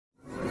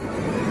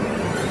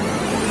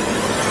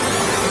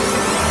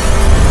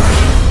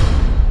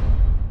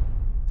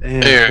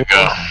There you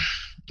go.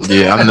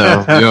 Yeah, I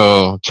know.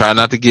 Yo, try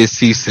not to get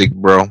seasick,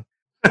 bro.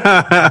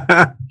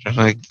 Try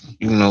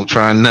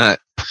not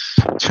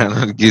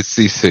to get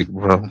seasick,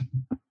 bro.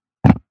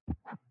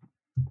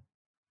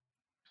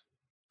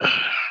 Is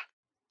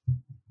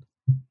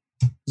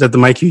that the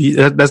mic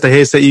that's the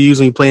headset you use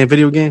when you playing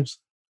video games?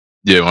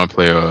 Yeah,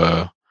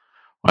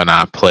 when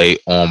I play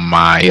on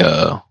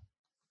my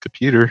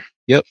computer.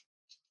 Yep.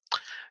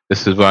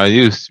 This is what I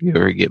use. You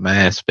ever get my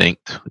ass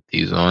spanked with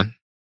these on?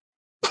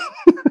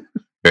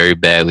 Very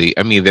badly.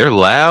 I mean, they're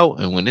loud,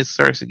 and when it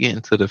starts to get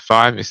into the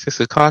 5 and 6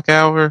 o'clock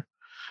hour,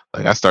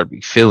 like I start to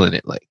be feeling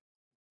it, like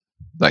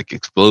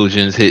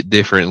explosions hit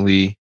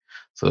differently.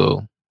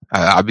 So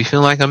I be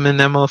feeling like I'm in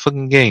that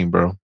motherfucking game,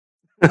 bro.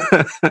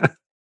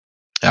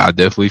 I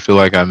definitely feel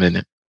like I'm in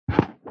it.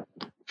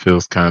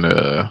 Feels kind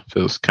of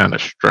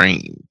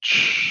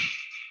strange.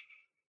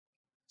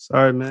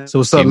 Sorry, man. So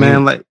what's up,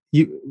 man? Like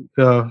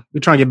we're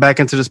trying to get back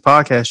into this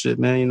podcast shit,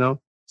 man. You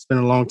know, it's been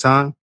a long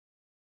time.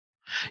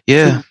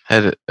 Yeah,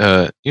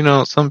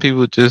 some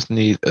people just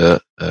need a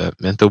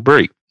mental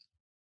break.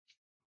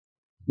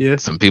 Yeah,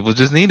 some people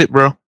just need it,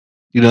 bro.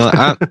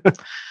 I'm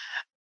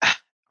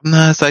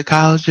not a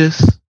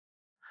psychologist,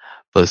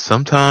 but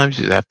sometimes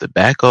you have to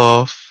back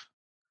off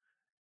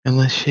and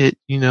let shit,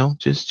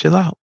 just chill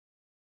out.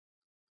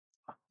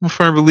 I'm a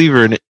firm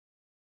believer in it.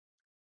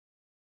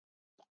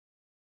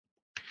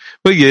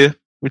 But yeah,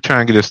 we're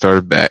trying to get it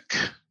started back.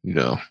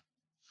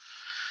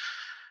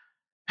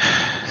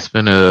 It's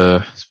been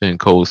a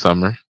cold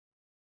summer.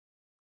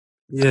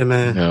 Yeah,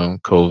 man.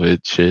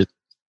 COVID shit.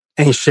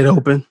 Ain't shit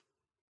open.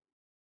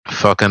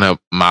 Fucking up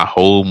my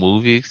whole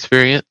movie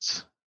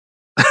experience.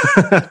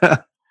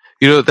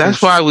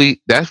 That's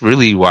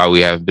really why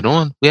we haven't been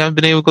on. We haven't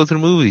been able to go to the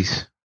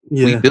movies.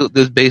 Yeah. We built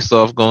this based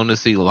off going to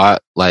see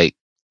going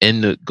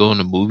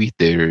to movie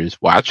theaters,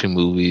 watching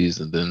movies,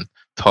 and then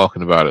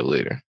talking about it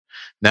later.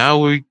 Now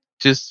we're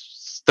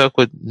just stuck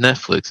with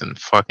Netflix and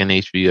fucking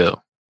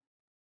HBO.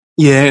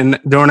 Yeah, and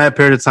during that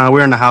period of time,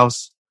 we're in the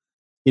house.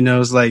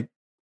 It's like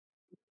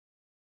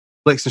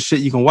Netflix and shit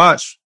you can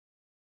watch.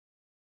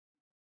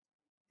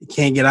 You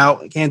can't get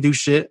out. You can't do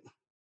shit.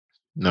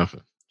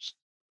 Nothing.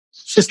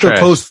 Shit's still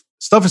closed.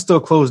 Stuff is still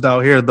closed out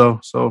here, though.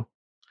 So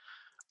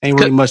ain't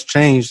really much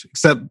changed.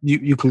 Except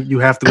you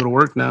have to go to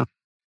work now.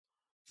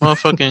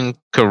 Motherfucking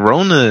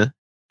Corona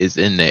is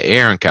in the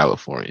air in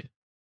California.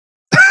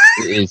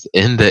 It is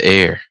in the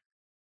air.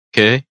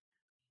 Okay.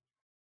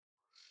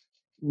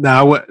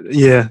 Nah,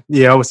 yeah,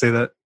 I would say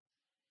that.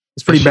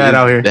 It's pretty bad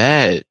out here.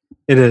 Bad.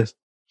 It is.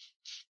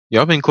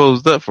 Y'all been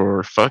closed up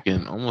for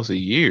fucking almost a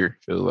year,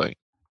 feel like.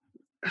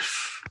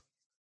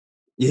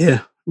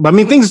 Yeah. But I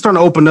mean, things are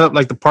starting to open up,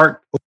 like the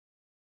park.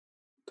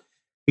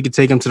 We could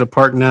take them to the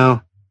park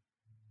now.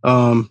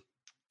 The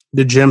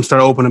gym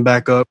started opening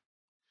back up.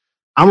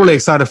 I'm really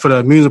excited for the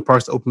amusement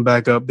parks to open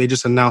back up. They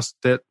just announced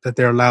that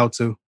they're allowed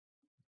to.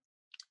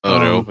 Oh,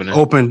 they're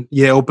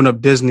opening? Open up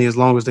Disney as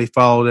long as they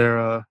follow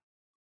their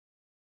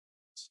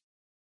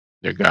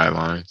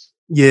guidelines.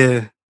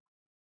 Yeah.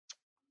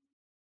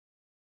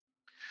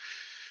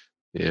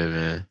 Yeah,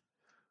 man.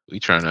 We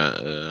trying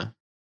to,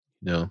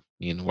 me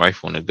and the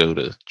wife want to go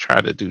to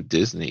try to do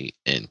Disney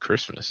in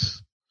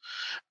Christmas.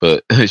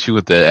 But she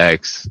went to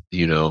ask,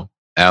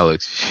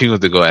 Alex. She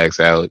went to go ask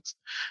Alex.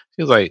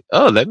 She was like,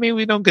 oh, that mean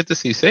we don't get to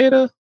see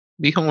Santa?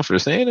 Be home for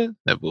Santa?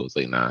 That boy was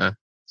like, nah,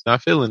 he's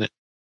not feeling it.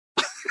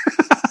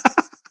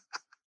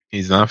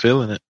 He's not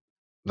feeling it.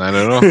 Not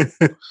at all.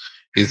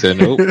 He said,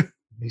 nope.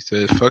 He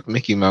said, fuck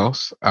Mickey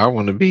Mouse. I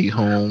want to be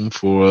home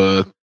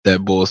for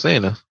that boy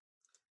Santa.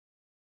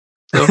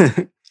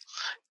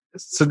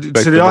 So do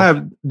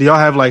y'all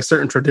have like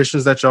certain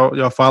traditions that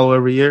y'all follow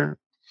every year?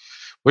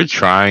 We're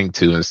trying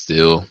to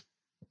instill.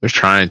 We're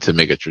trying to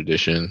make a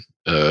tradition.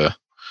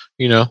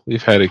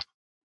 We've had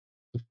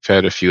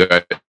a few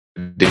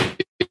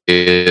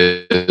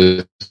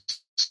ideas.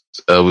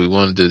 We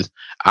wanted to.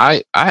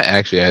 I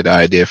actually had the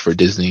idea for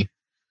Disney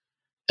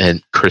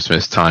and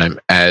Christmas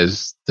time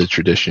as the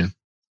tradition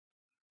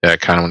that I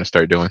kind of want to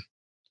start doing.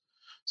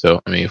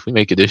 So, I mean, if we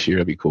make it this year,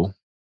 that'd be cool.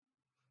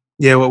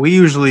 Yeah, well, we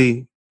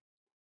usually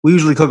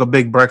cook a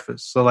big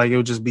breakfast. So, like, it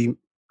would just be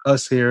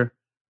us here.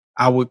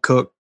 I would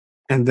cook,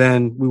 and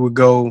then we would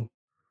go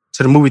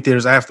to the movie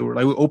theaters afterward.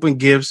 Like, we open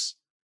gifts,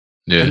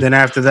 and then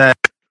after that,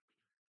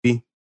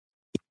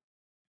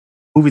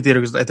 movie theater,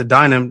 because at the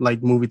dine-in,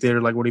 like movie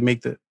theater, like where they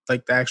make the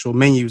actual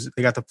menus,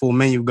 they got the full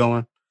menu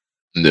going.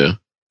 Yeah.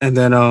 And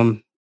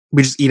then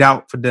we just eat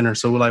out for dinner.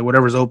 So we're like,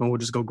 whatever's open, we'll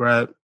just go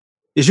grab.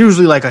 It's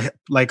usually like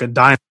a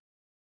dine,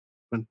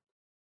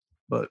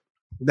 but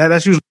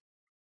that's usually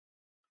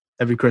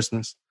every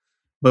Christmas.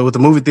 But with the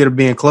movie theater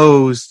being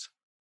closed,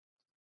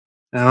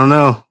 I don't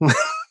know. You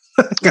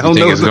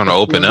think it's going to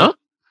open up?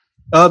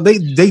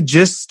 They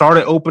just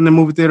started opening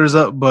movie theaters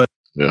up, but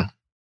yeah.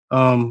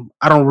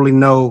 I don't really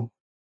know.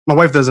 My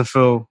wife doesn't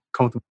feel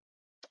comfortable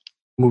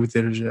with movie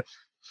theaters yet.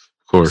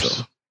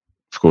 Of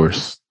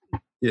course.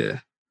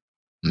 Yeah.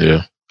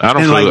 Yeah. I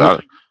don't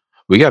feel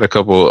we got a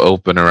couple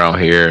open around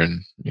here,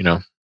 and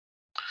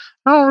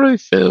I don't really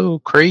feel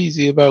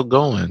crazy about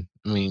going.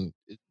 I mean,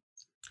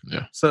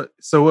 yeah. So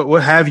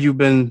what have you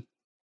been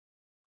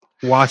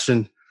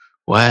watching?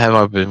 What have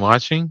I been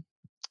watching?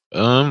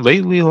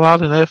 Lately a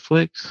lot of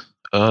Netflix,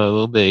 a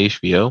little bit of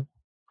HBO.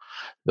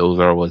 Those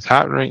are what's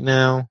hot right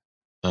now.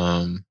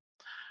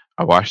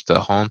 I watched The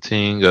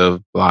Haunting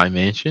of Bly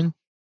Mansion.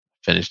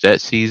 Finished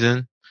that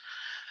season.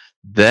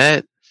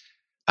 That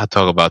I'll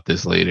talk about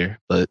this later,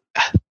 but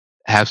I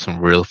have some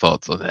real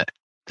thoughts on that.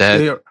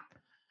 That Yeah,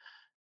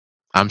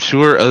 I'm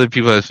sure other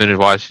people have finished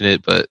watching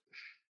it, but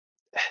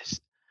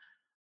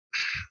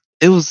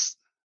it was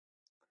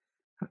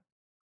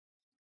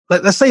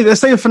let's say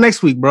it for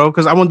next week, bro,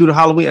 because I want to do the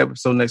Halloween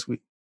episode next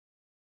week.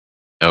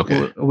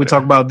 okay. We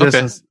talk about this.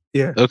 Okay.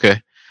 Yeah.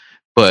 Okay.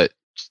 But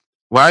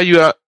why are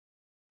you out?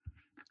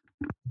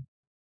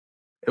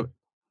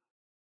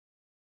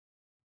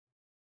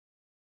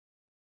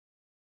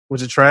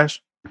 Was it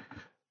trash?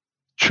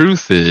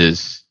 Truth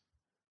is,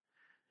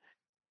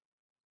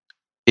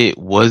 it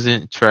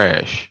wasn't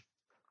trash.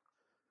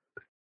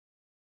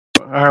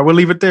 All right, we'll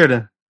leave it there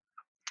then.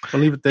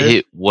 We'll leave it there.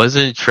 It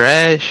wasn't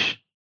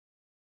trash,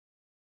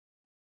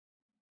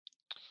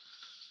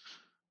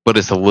 but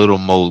it's a little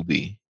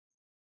moldy.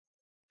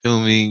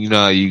 Feel me? You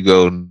know how you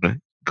go in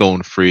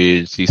the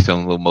fridge, see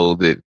something a little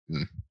molded.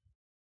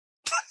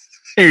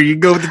 Here you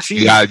go with the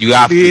cheese. You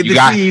got.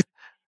 Cheese.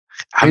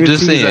 I'm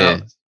just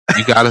saying,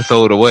 you gotta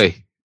throw it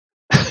away.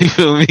 You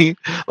feel me?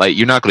 Like,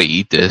 you're not gonna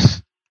eat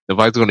this.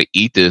 Nobody's gonna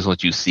eat this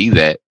once you see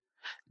that.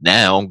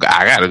 Now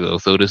I gotta go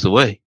throw this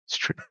away. It's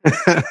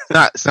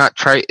not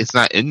it's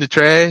not in the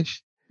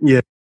trash.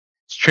 Yeah.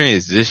 It's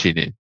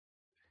transitioning.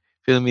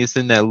 Feel me? It's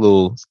in that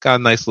it's got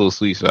a nice little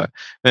sweet spot.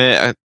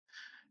 Man,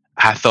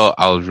 I thought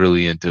I was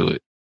really into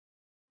it.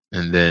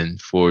 And then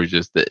for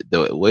just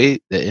the way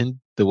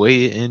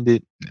it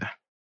ended,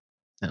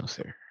 no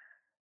sir.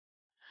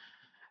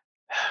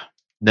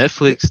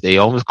 Netflix, they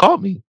almost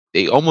caught me.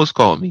 You almost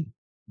had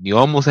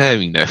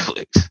me,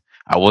 Netflix.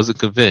 I wasn't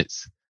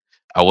convinced.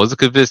 That was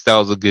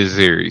a good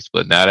series,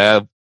 but now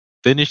that I've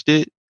finished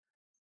it,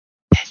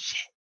 that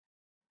shit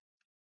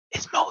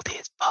is moldy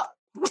as fuck.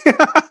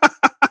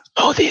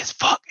 Moldy as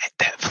fuck at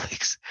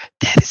Netflix.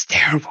 That is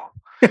terrible.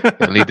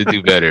 Y'all need to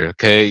do better,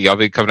 okay? Y'all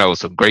been coming out with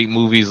some great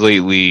movies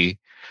lately.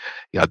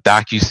 Y'all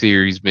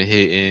docu-series been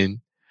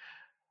hitting.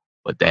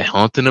 But that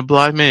Haunting of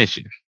Bly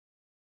Mansion.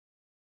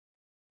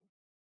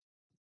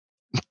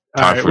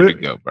 Time for it to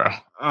go, bro.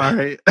 All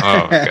right.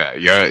 Oh my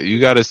god,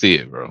 you gotta see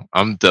it, bro.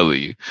 I'm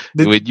telling you.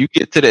 When you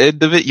get to the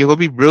end of it, you're gonna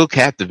be real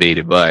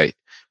captivated by it.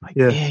 Like,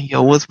 man,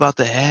 yo, what's about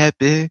to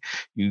happen?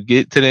 You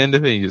get to the end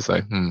of it, and you're just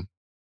like, No,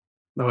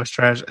 it's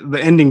trash.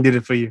 The ending did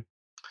it for you.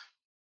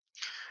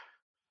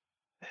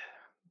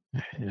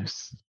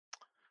 Yes.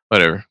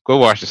 Whatever. Go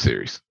watch the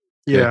series.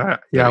 Yeah,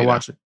 I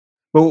watch it.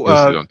 But what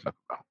I'm talking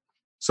about.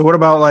 So what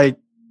about, like,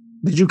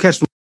 did you catch?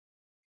 How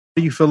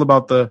do you feel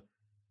about the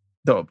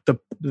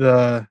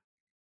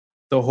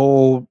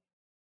whole?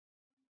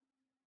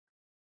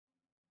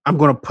 I'm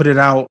going to put it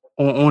out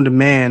on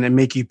demand and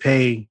make you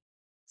pay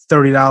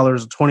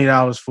 $30 or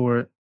 $20 for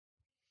it.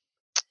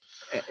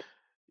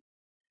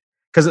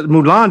 Because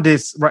Mulan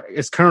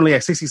it's currently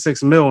at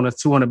 66 mil and a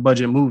 200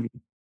 budget movie.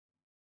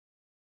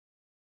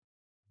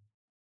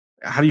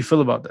 How do you feel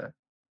about that?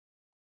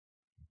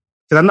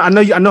 Because I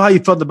know how you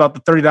felt about the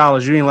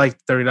 $30. You didn't like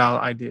the $30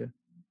 idea,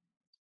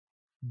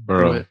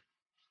 bro.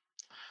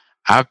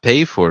 I've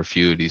paid for a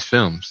few of these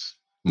films,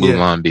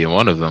 Mulan being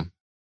one of them.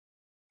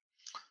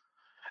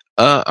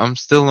 I'm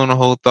still on the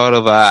whole thought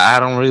of I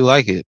don't really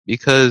like it,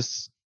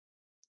 because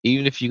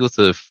even if you go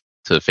to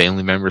a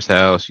family member's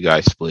house, you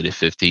guys split it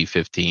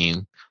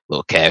 50-15,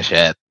 little Cash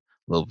App,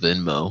 little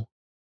Venmo.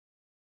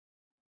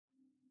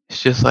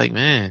 It's just like,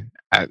 man,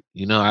 I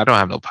don't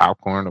have no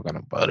popcorn, I don't got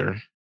no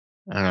butter,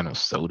 I don't got no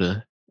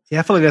soda. Yeah,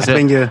 I feel like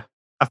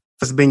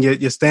that's been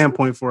your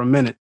standpoint for a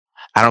minute.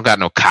 I don't got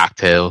no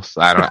cocktails.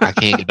 I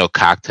can't get no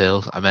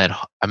cocktails. I'm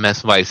at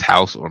somebody's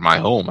house or my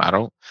home.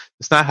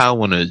 It's not how I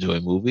want to enjoy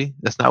a movie.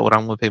 That's not what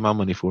I'm going to pay my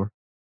money for.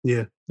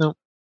 Yeah. Nope.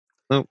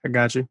 I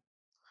got you.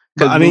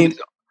 But I mean,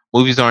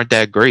 movies aren't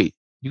that great.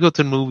 You go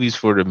to the movies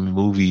for the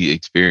movie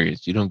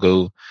experience. You don't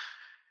go to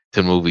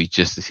the movie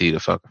just to see the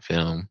fucking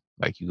film.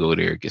 Like, you go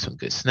there, get some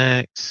good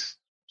snacks,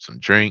 some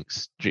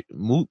drinks.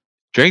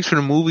 Drinks for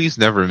the movies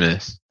never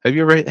miss. Have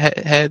you ever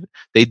had?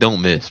 They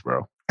don't miss,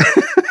 bro.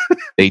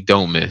 They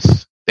don't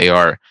miss. They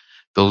are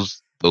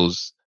those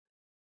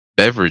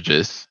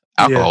beverages,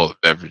 alcoholic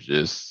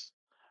beverages,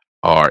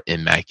 are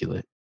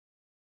immaculate.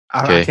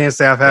 I can't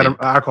say I've had an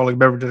alcoholic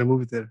beverage in a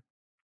movie theater.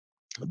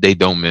 They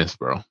don't miss,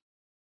 bro.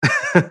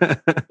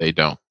 They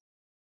don't.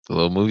 The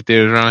little movie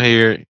theaters around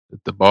here,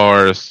 the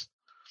bars.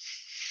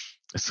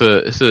 It's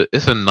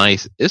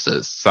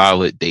a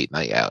solid date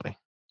night outing.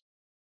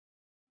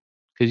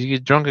 Because you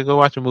get drunk and go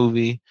watch a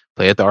movie,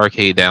 play at the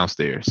arcade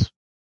downstairs.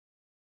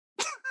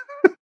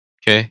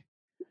 Okay.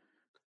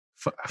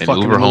 And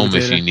Uber home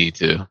if you need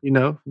to.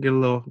 Get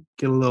a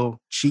little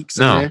cheeks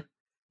in there.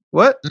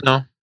 What?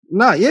 No.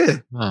 Yeah.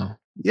 No.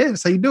 Yeah,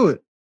 that's how you do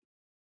it.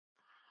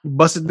 You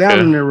bust it down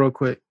in there real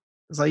quick.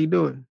 That's how you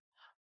do it.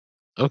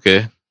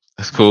 Okay,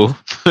 that's cool.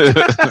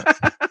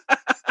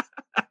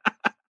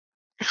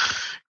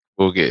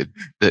 We'll get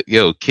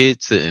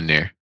kids sitting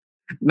there.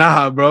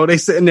 Nah, bro, they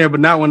sitting there, but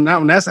not when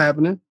that's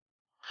happening.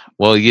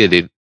 Well, yeah,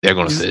 they're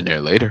gonna sit in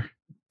there later.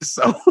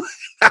 So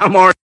I'm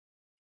already.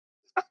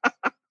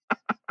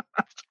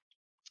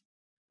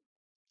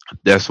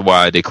 That's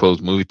why they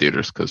close movie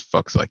theaters, because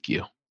fucks like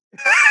you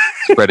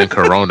spreading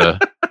corona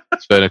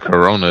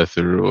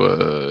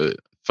through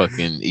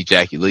fucking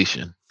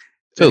ejaculation.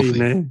 Filthy. Hey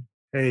man,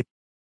 hey,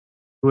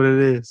 what it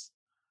is.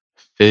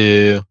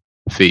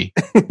 Filthy.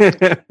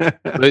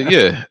 But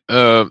yeah,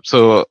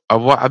 so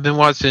I've been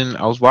watching.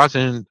 I was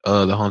watching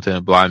The Haunted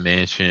of Bly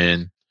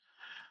Mansion.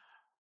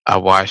 I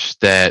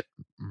watched that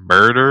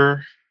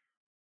murder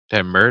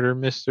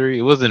mystery.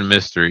 It wasn't a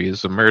mystery. It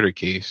was a murder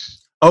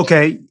case.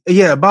 Okay,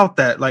 yeah, about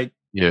that. Like,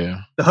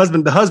 yeah, the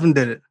husband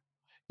did it.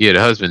 Yeah,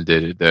 the husband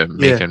did it. The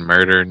American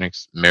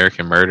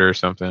Murder or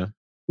something.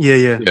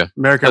 Yeah.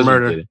 American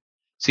Murder.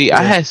 See,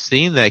 I had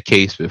seen that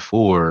case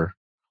before,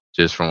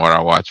 just from what I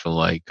watched from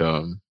I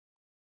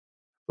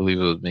believe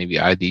it was maybe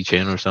ID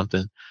Channel or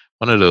something.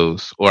 One of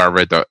those, or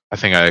I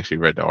think I actually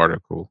read the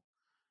article.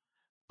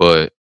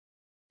 But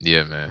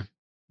yeah, man,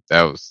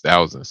 that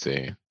was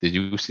insane. Did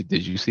you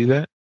see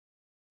that?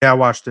 Yeah, I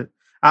watched it.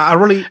 I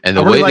really, and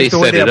the way they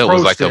set it up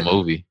was like a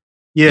movie.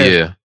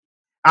 Yeah.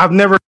 I've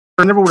never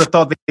would have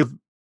thought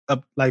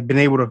they've been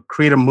able to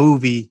create a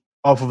movie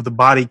off of the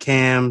body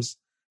cams,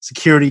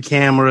 security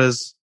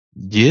cameras.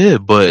 Yeah,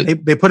 but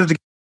they put it together.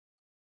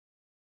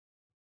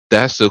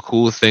 That's the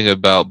cool thing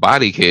about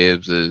body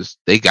cams is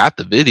they got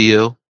the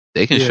video.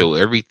 They can show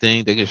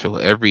everything. They can show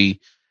every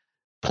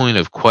point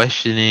of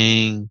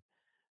questioning.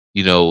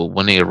 You know,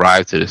 when they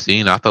arrived to the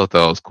scene, I thought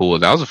that was cool.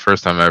 That was the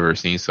first time I ever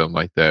seen something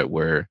like that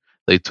where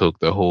they took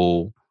the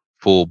whole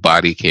full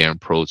body cam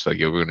approach. Like,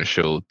 we're going to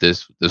show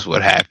this is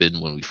what happened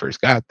when we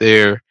first got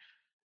there.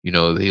 You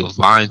know, he was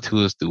lying to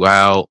us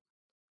throughout.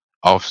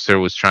 Officer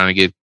was trying to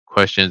get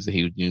questions and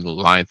he was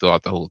lying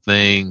throughout the whole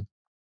thing.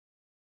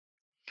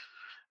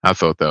 I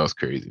thought that was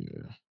crazy,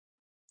 man.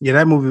 Yeah,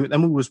 that movie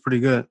was pretty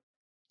good.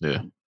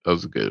 Yeah, that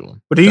was a good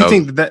one. But do you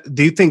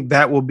think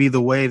that will be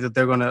the way that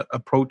they're going to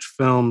approach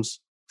films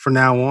from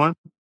now on?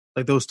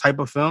 Like those type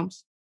of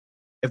films?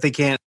 If they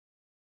can't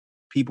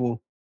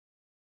people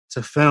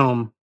to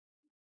film,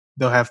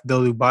 they'll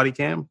do body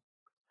cam?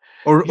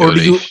 Or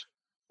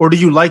do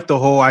you like the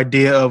whole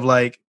idea of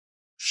like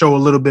show a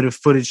little bit of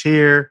footage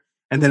here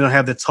and then they'll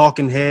have the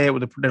talking head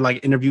with their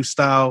like interview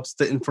style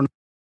sitting in front of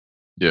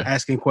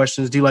asking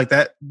questions? Do you like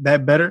that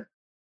better?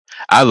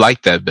 I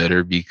like that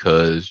better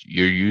because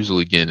you're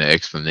usually getting an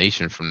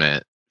explanation from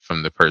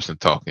the person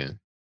talking.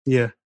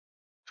 Yeah.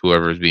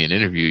 Whoever is being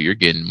interviewed, you're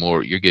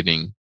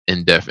getting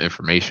in-depth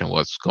information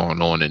what's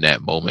going on in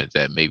that moment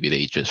that maybe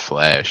they just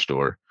flashed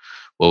or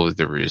what was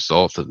the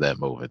result of that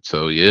moment.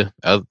 So yeah,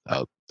 I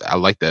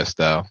like that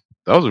style.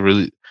 That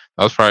was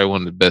probably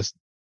one of the best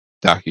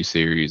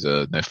docuseries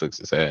Netflix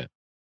has had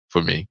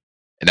for me.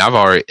 And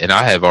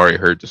I have already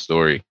heard the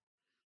story.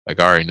 Like,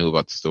 I already knew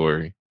about the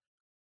story.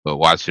 But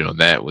watching on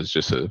that was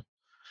just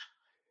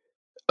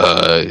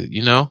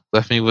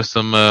left me with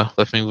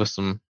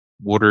some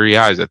watery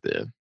eyes at the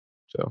end.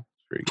 So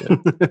it's pretty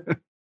good.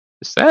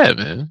 It's sad,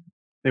 man.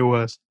 It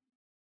was.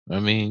 I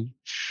mean,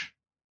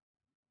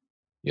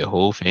 your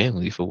whole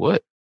family for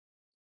what?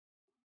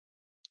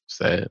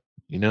 Sad.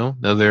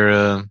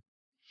 Another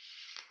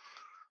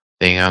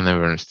thing I'll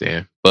never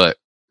understand. But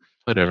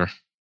whatever.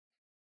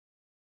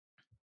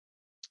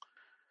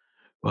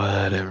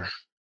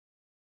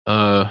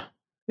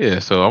 Yeah,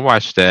 so I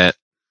watched that.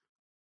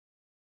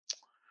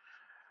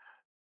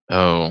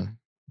 Oh,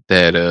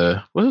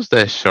 that what was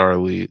that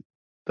Charlie,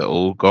 the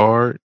Old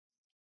Guard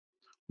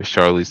with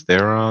Charlize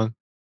Theron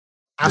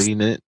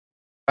leading it?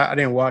 I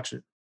didn't watch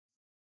it.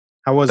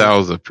 How was it? That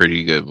was a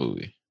pretty good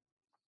movie.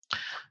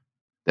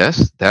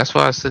 That's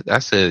why I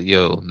said,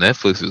 yo,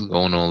 Netflix is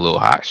going on a little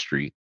hot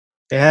streak.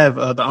 They have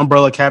the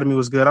Umbrella Academy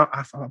was good.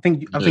 I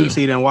think you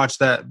said you didn't watch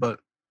that, but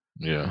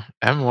yeah,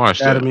 I haven't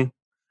watched Academy.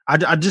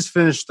 That. I just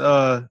finished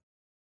The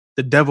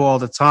Devil All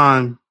the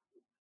Time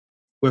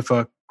with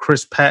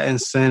Chris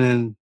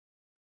Pattinson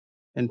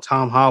and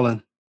Tom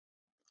Holland.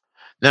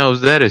 Now,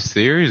 was that a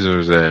series or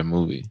was that a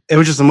movie? It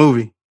was just a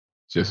movie.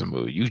 Just a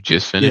movie. You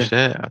just finished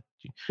that?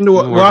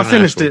 Well, I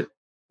finished it.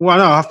 Well,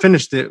 no, I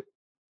finished it,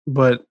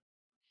 but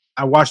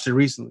I watched it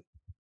recently.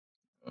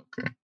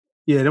 Okay.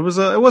 Yeah, it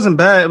wasn't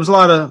bad. It was a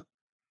lot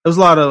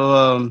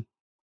of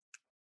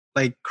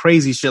like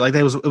crazy shit. Like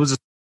it was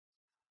just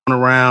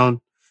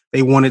around.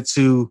 They wanted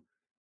to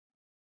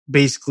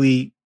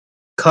basically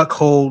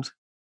cuckold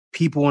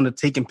people into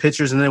taking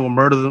pictures and then will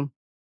murder them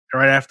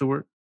right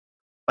afterward.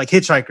 Like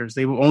hitchhikers.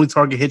 They will only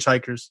target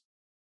hitchhikers.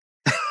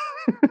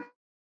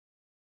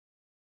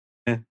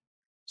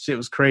 Shit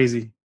was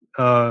crazy.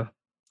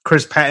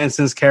 Chris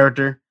Pattinson's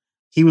character,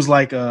 he was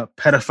like a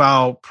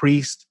pedophile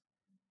priest.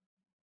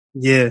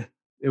 Yeah,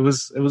 it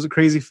was a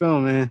crazy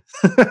film, man.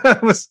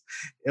 it was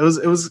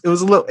a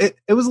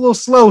little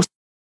slow.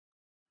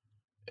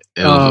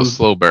 It was a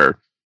slow burn.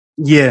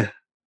 Yeah,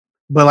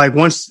 But like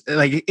once,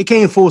 like it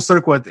came full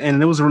circle at the end,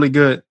 and it was really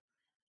good.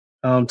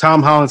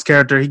 Tom Holland's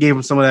character, he gave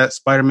him some of that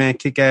Spider-Man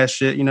kick-ass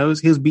shit. You know,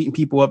 he was beating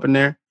people up in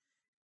there,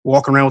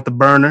 walking around with the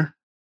burner.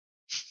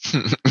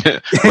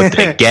 With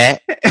the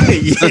gat.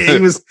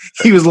 Yeah,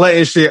 he was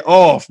letting shit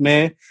off,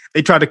 man.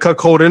 They tried to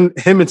cuckold him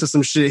into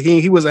some shit.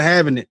 He wasn't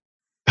having it.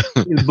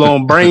 He was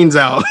blowing brains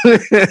out.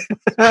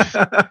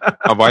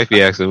 My wife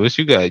be asking, "What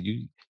you got?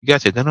 You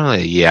got your gun on?"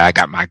 Like, yeah, I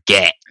got my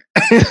gat.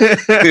 I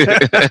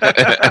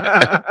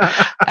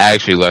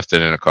actually left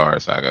it in the car,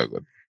 so I gotta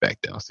go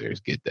back downstairs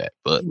get that.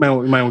 But you might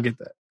want to get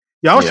that.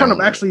 Yeah, I was trying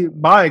to actually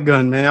buy a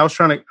gun, man. I was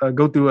trying to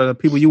go through the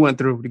people you went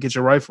through to get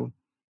your rifle.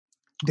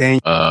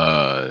 Dang.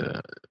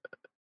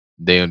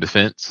 Day on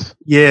Defense.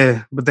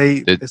 Yeah, but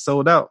they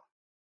sold out.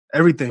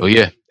 Everything. Oh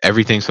yeah,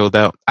 everything sold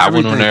out. I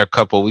went on there a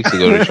couple of weeks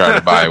ago to try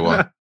to buy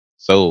one.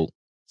 Sold.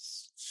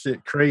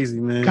 Shit, crazy,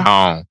 man.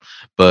 Gone.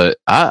 But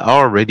I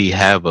already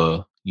have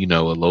a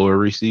lower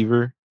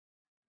receiver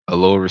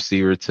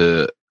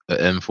to an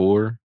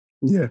M4.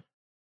 Yeah.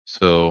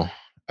 So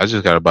I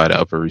just got to buy the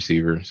upper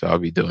receiver. So I'll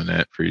be doing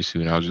that pretty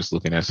soon. I was just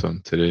looking at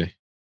something today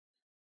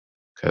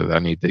because I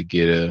need to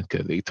get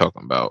because they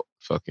talking about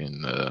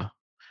fucking.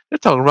 They're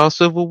talking about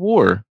civil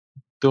war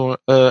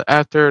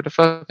after the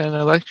fucking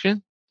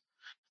election.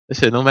 They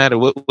said no matter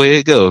what way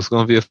it goes, it's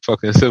gonna be a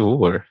fucking civil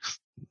war.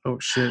 Oh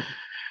shit!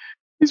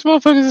 These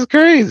motherfuckers is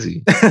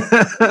crazy.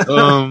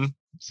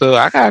 So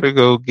I gotta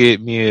go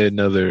get me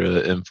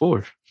another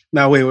M4.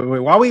 Now wait.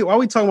 Why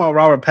we talking about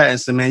Robert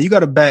Pattinson, man? You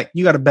gotta back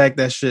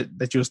that shit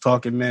that you was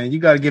talking, man. You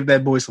gotta give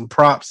that boy some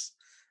props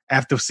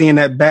after seeing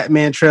that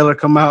Batman trailer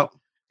come out.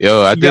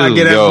 Yo, I do. Gotta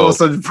get that boy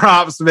some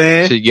props,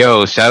 man.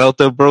 Yo, shout out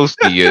to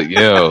Broski.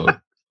 Yo,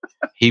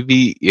 he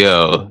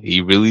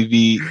really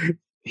be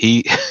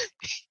he.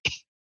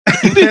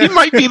 He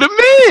might be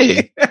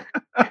the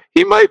man.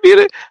 He might be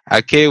the.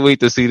 I can't wait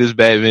to see this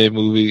Batman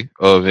movie.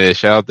 Oh man,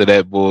 shout out to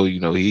that boy. You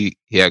know he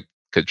had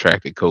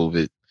contracted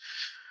COVID.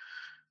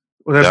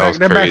 Well,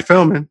 they're back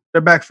filming.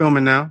 They're back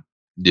filming now.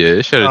 Yeah,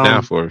 it shut it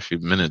down for a few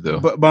minutes though.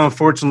 But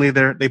unfortunately,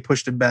 they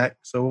pushed it back,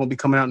 so it won't be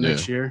coming out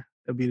next year.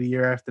 It'll be the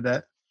year after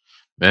that.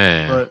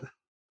 Man, but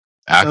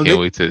I can't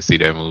wait to see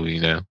that movie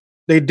now.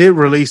 They did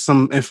release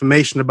some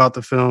information about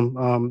the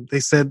film. They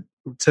said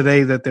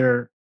today that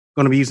they're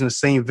going to be using the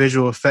same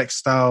visual effects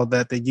style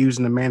that they use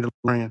in The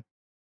Mandalorian.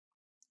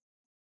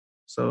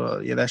 So,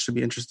 yeah, that should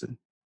be interesting.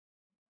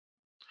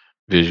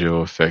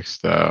 Visual effects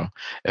style.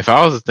 If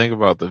I was to think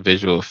about the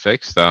visual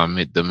effects style,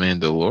 The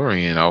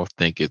Mandalorian, I would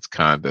think it's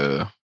kind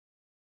of...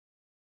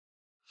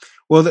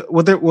 Well, The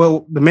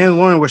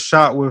Mandalorian was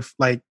shot with,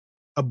 like,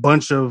 a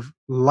bunch of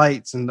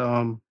lights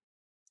and...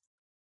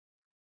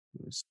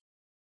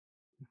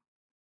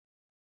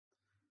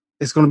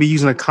 It's going to be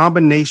using a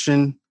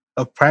combination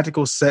of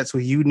practical sets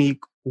with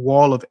unique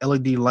wall of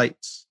LED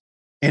lights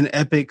and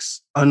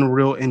Epic's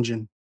Unreal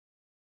Engine.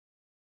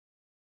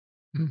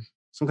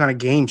 Some kind of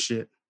game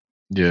shit.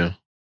 Yeah.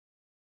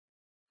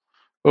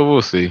 But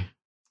we'll see.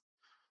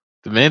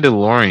 The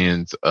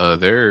Mandalorians,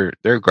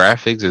 their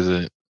graphics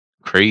isn't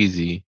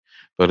crazy,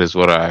 but it's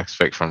what I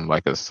expect from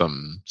like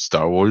some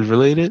Star Wars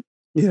related.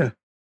 Yeah.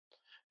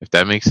 If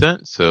that makes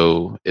sense.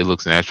 So it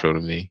looks natural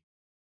to me.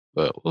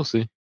 But we'll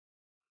see.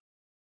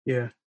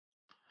 Yeah.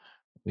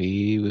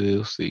 We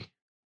will see.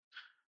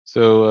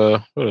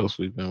 So what else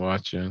we've been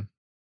watching?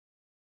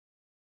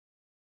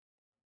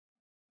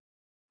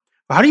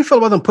 How do you feel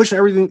about them pushing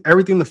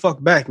everything the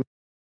fuck back?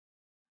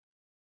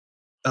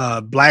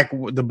 The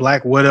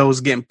Black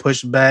Widow's getting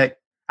pushed back.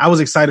 I was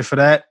excited for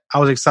that. I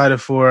was excited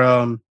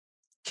for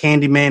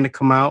Candyman to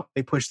come out.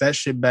 They pushed that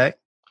shit back.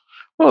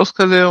 Well, it's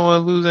because they don't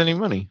want to lose any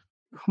money.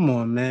 Come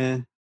on,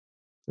 man.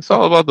 It's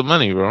all about the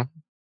money, bro.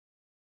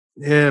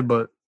 Yeah,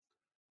 but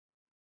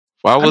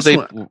why would they?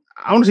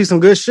 I want to see some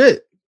good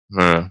shit.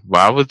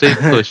 Why would they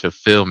push a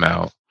film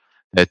out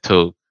that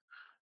took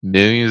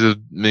millions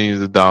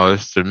of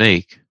dollars to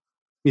make?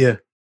 Yeah,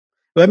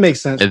 well, that makes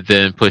sense. And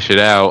then push it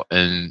out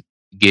and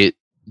get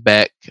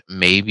back.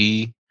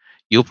 Maybe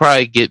you'll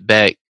probably get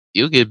back.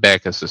 You'll get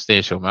back a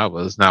substantial amount,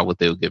 but it's not what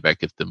they'll get back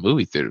if the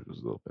movie theater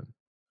was open.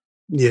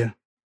 Yeah,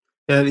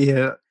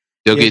 yeah.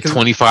 They'll get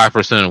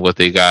 25% of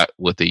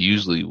what they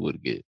usually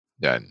would get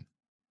gotten.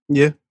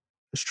 Yeah,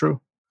 that's true.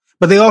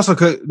 But they also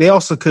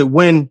could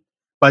win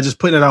by just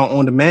putting it out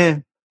on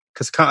demand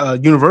because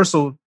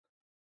Universal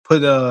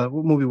put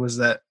what movie was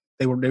that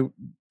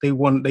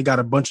they got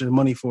a bunch of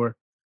money for,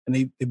 and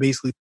they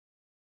basically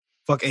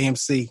fuck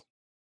AMC.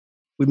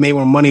 We made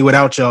more money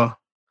without y'all.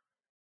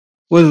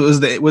 Was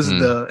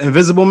the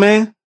Invisible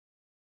Man?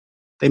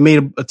 They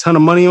made a ton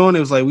of money on it.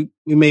 It was like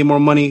we made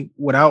more money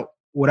without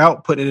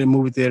putting it in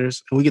movie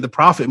theaters, and we get the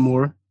profit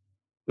more.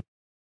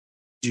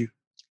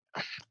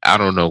 I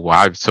don't know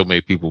why so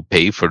many people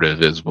paid for the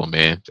Invisible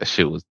Man. That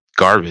shit was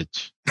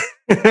garbage.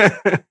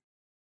 It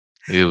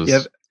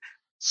was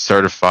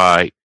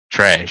certified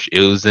trash. It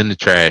was in the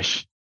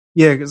trash.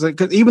 Yeah,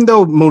 because even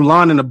though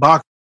Mulan in the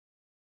box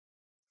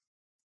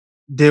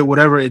did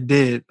whatever it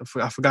did,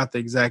 I forgot the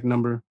exact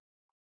number,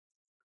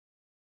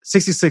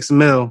 66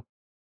 mil,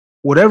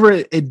 whatever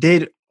it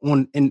did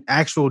in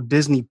actual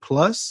Disney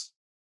Plus,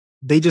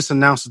 they just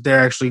announced that they're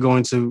actually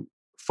going to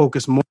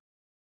focus more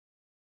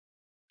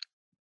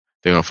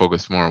They're gonna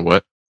focus more on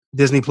what?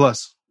 Disney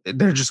Plus.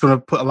 They're just going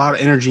to put a lot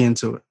of energy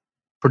into it,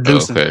 Oh,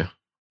 producing. okay.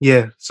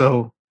 Yeah,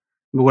 so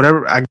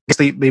whatever. I guess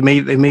they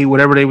made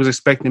whatever they was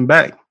expecting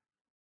back.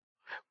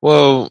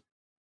 Well,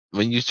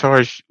 when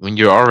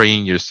you're already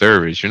in your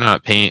service, you're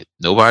not paying.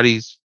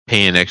 Nobody's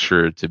paying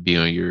extra to be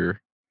on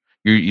your.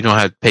 You don't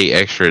have to pay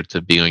extra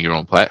to be on your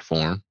own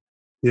platform.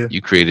 Yeah.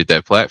 You created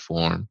that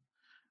platform,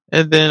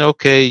 and then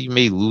okay, you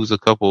may lose a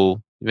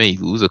couple.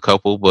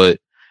 But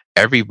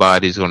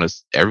everybody's gonna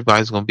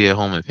be at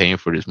home and paying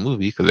for this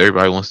movie because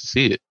everybody wants to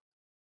see it.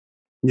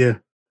 Yeah.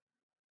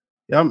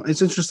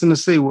 It's interesting to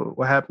see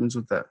what happens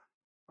with that.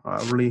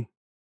 I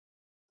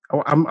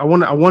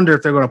wonder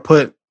if they're going to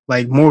put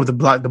like more of the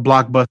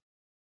blockbuster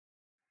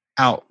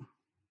out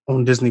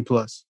on Disney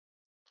Plus.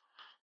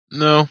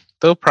 No,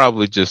 they'll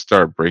probably just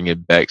start bringing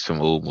back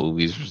some old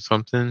movies or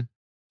something.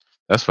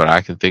 That's what I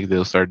can think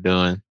they'll start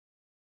doing.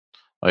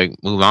 Like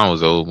Mulan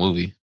was an old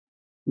movie.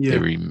 Yeah.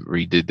 They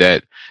redid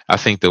that. I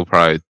think they'll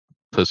probably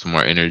put some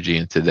more energy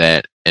into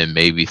that and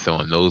maybe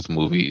throwing those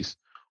movies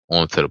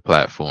onto the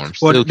platform.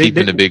 Still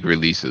keeping the big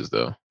releases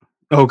though.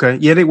 Okay.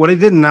 Yeah, they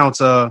did announce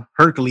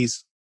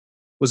Hercules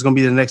was going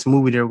to be the next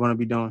movie they were going to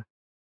be doing.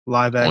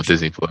 Live action. On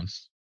Disney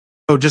Plus.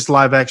 Oh, just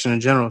live action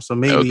in general. So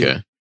maybe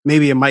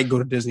it might go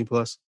to Disney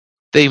Plus.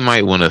 They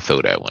might want to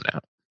throw that one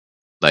out.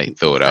 Like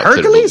throw it out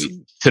Hercules?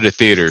 to the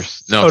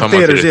theaters. No,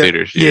 talking about to the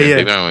theaters. Yeah.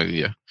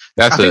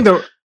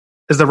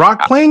 Is The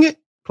Rock playing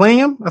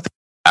him?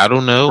 I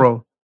don't know.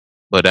 Bro.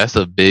 But that's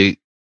a big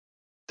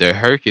the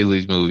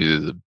Hercules movie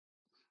is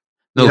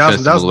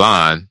offense to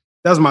Mulan.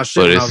 That was my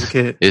shit when I was a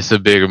kid. It's a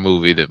bigger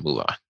movie than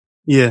Mulan.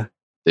 Yeah.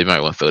 They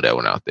might want to throw that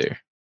one out there.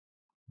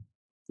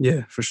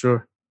 Yeah, for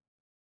sure.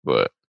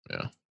 But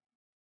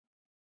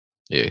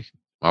yeah,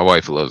 my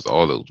wife loves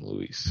all those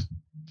movies,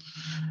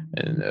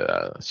 and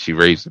she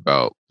raves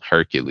about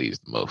Hercules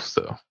the most.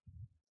 So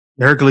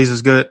Hercules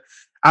is good.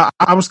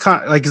 I was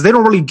kind of like, because they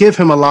don't really give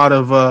him a lot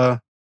of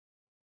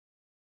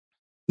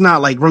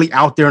not like really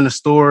out there in the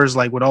stores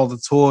like with all the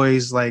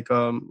toys like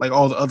all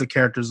the other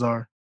characters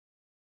are.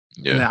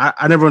 Yeah, and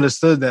I never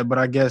understood that, but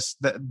I guess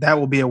that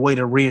will be a way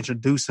to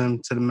reintroduce him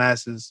to the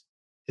masses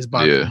is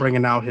by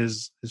bringing out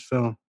his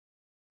film.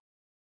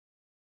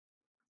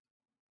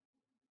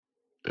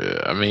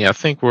 Yeah, I mean, I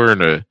think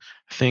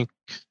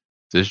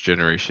this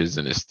generation is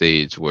in a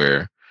stage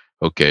where,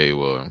 okay,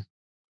 well,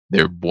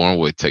 they're born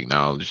with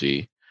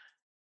technology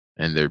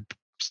and they're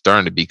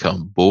starting to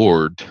become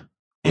bored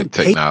with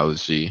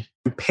technology.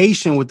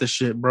 Patient with the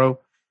shit, bro.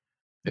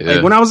 Yeah.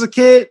 Like when I was a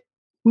kid,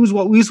 we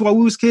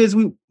was kids,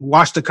 we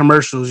watched the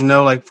commercials,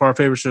 like for our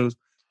favorite shows.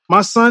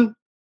 My son,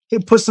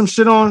 he'd put some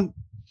shit on.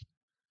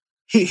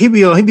 He'd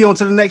be on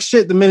to the next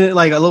shit the minute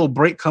like a little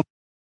break comes,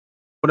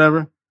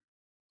 whatever.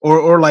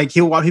 Or like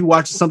he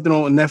watches something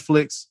on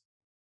Netflix.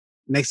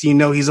 Next thing you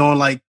know, he's on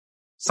like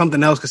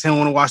something else because he don't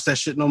want to watch that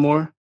shit no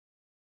more.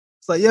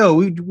 It's like, yo,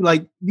 you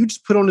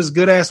just put on this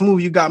good ass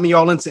movie. You got me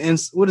all into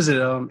what is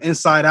it?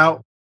 Inside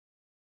Out.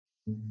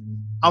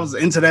 I was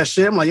into that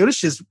shit. I'm like, yo, this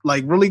shit's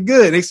like really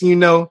good. Next thing you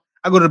know,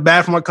 I go to the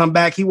bathroom, I come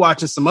back, he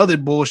watching some other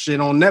bullshit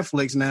on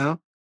Netflix now.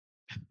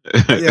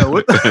 Like, yo,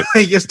 what?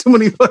 There's too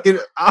many fucking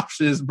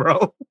options,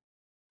 bro.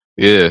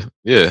 Yeah,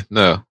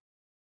 no.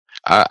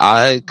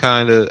 I've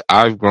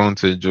grown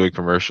to enjoy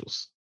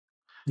commercials.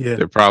 Yeah.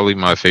 They're probably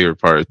my favorite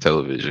part of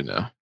television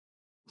now.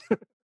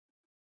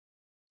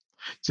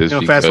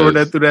 Just fast forward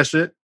that through that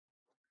shit.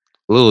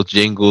 Little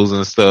jingles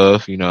and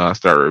stuff, I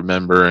start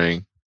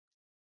remembering.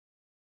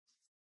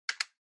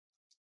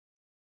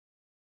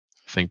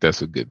 I think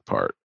that's a good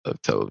part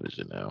of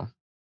television now.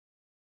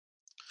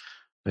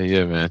 But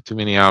yeah, man, too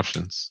many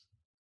options.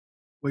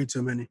 Way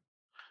too many.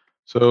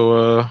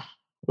 So,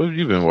 what have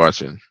you been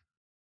watching?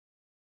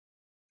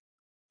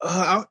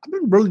 I've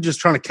been really just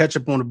trying to catch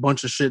up on a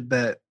bunch of shit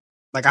that,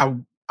 like,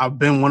 I've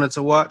been wanting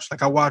to watch.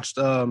 Like, I watched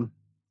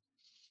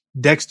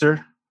Dexter.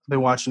 I've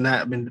been watching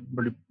that. I've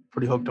been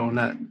pretty hooked on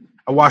that.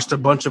 I watched a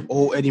bunch of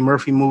old Eddie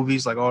Murphy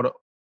movies, like all that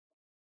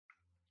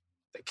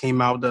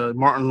came out, the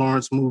Martin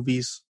Lawrence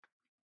movies.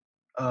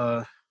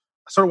 I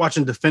started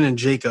watching Defending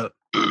Jacob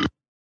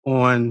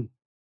on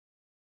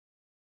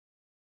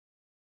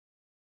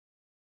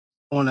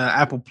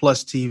Apple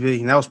Plus TV,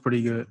 and that was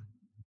pretty good.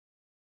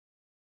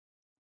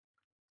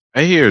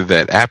 I hear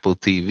that Apple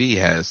TV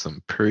has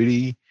some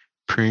pretty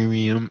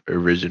premium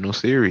original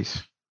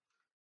series.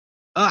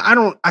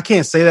 I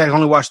can't say that. I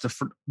only watched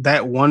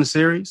that one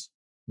series.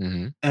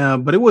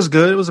 Mm-hmm. But it was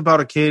good. It was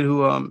about a kid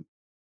who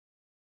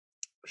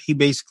he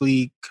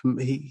basically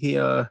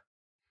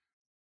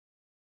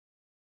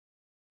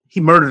he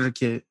murdered a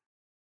kid,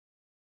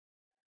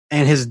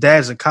 and his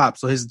dad's a cop,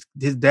 so his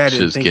dad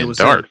didn't think it was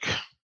dark. Him.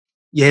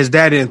 Yeah, his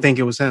dad didn't think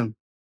it was him.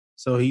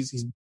 So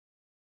he's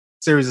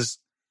series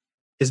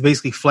is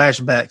basically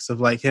flashbacks of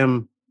like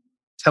him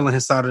telling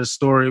his side of the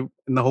story,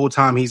 and the whole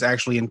time he's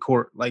actually in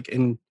court, like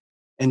in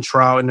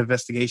trial, in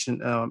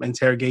investigation,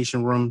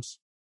 interrogation rooms.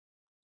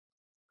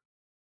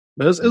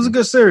 But it was a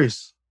good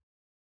series.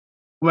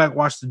 Go back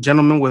watch The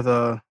Gentleman with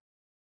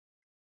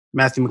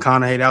Matthew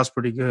McConaughey. That was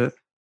pretty good.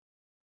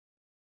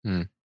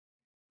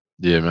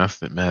 Yeah,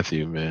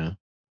 Matthew, man,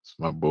 it's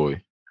my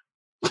boy.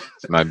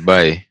 It's my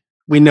boy.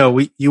 We know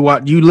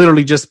you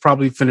literally just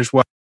probably finished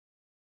watching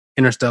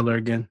Interstellar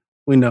again.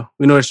 We know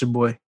it's your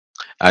boy.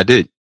 I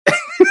did.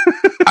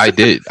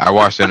 I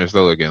watched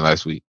Interstellar again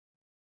last week.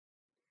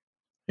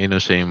 Ain't no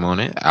shame on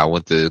it. I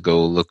went to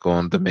go look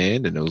on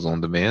demand, and it was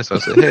on demand. So I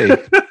said, "Hey,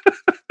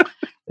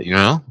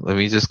 let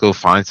me just go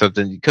find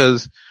something."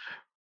 Because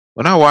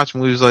when I watch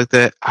movies like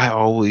that, I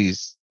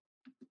always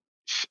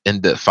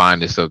end up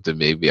finding something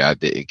maybe I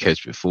didn't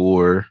catch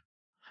before.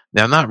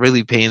 Now, I'm not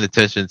really paying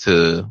attention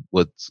to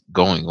what's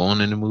going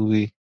on in the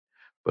movie,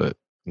 but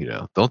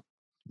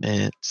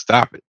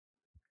stop it.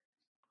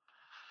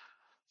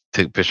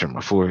 Take a picture of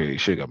my forehead. You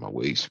should have got my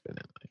wave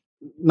spinning.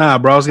 Nah,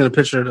 bro, I was gonna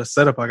picture the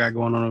setup I got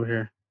going on over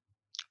here.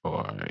 Oh,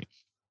 all right.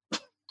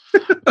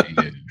 Fuck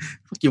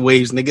your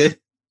waves, nigga.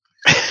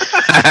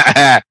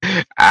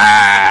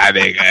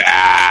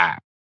 Nigga.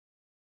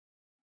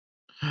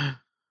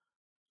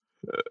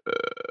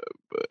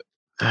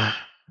 But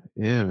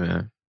yeah,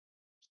 man.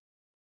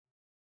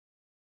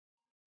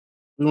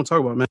 We don't talk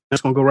about it, man.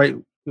 It's gonna go right.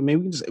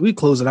 Maybe we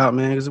close it out,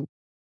 man. Because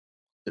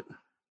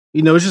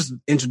it's just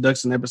an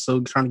introduction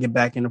episode, trying to get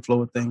back in the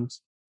flow of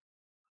things.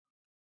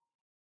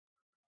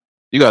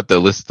 You got the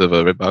list of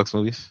Redbox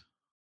movies?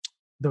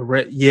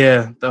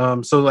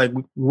 So like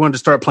we wanted to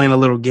start playing a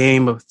little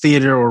game of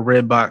theater or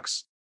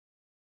Redbox.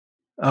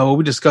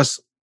 We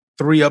discussed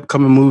 3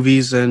 upcoming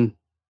movies, and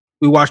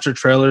we watched their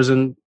trailers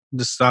and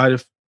decide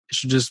if it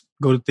should just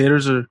go to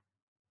theaters or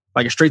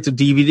like straight to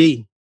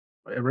DVD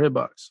at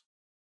Redbox.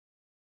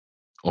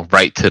 Or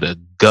right to the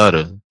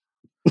gutter.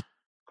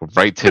 Go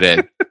right to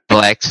that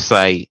black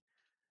site,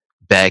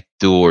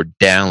 backdoor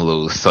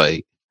download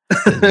site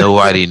that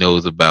nobody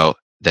knows about,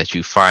 that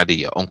you find in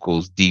your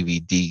uncle's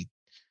DVD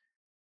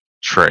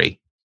tray.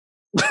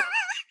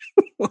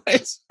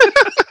 What?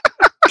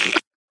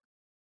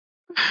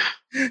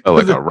 I felt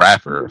like a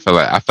rapper.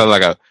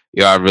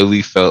 I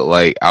really felt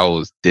like I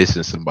was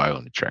dissing somebody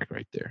on the track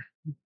right there.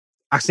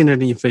 I seen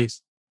it in your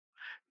face.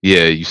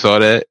 Yeah, you saw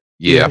that?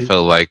 Yeah, I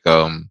felt like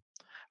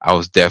I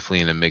was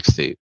definitely in a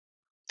mixtape.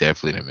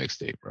 Definitely in a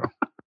mixtape, bro.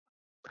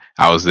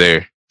 I was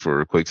there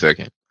for a quick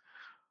second.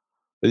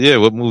 But yeah,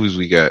 what movies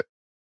we got?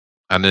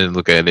 I didn't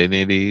look at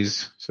any of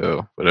these,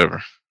 so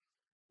whatever.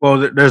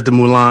 Well, there's the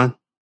Mulan.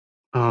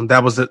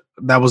 That was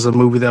a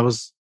movie that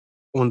was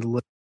on the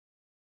list.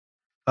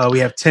 We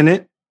have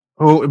Tenet.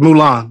 Oh,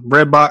 Mulan,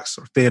 Redbox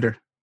or theater.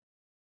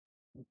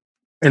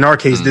 In our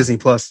case, Disney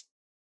Plus.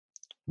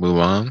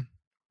 Mulan,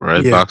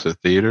 Redbox or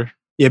theater.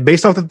 Yeah,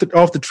 based off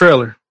the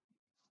trailer.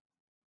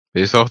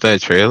 Based off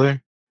that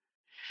trailer,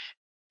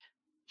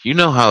 you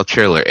know how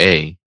trailer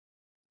A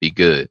be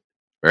good,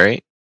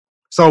 right?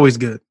 It's always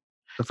good.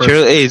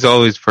 Trailer A is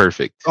always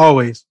perfect.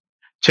 Always.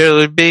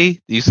 Trailer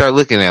B, you start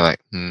looking at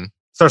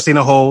Start seeing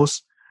the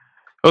holes.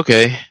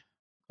 Okay.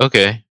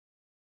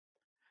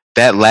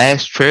 That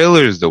last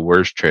trailer is the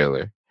worst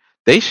trailer.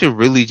 They should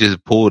really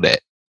just pull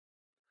that.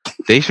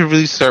 They should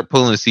really start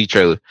pulling the C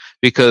trailer,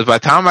 because by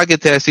the time I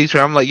get to that C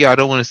trailer, I'm like, I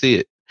don't want to see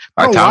it.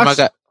 By the time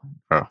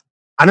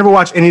I never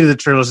watched any of the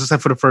trailers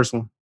except for the first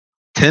one.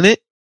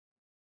 Tenet,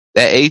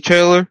 that A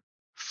trailer,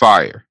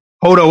 fire.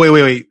 Hold on,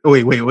 wait.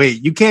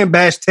 You can't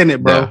bash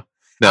Tenet, bro.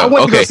 No. I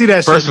went to go see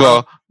that. First of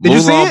all,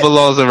 Mulan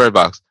belongs in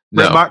Redbox.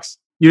 No. Redbox?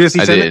 You didn't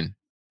see Tenet?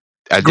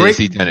 I didn't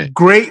see Tenet.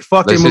 Great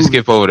fucking movie. Let's just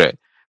skip over that.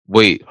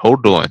 Wait,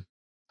 hold on.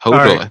 All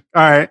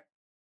right.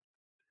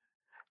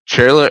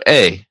 Trailer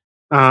A.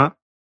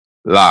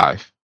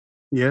 Live.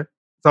 Yeah,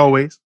 it's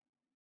always.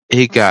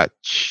 It got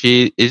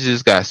shit. It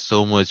just got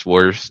so much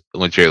worse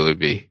when trailer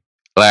B.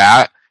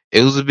 It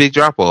was a big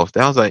drop off.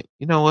 I was like,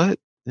 you know what?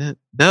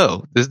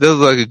 No, this doesn't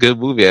look like a good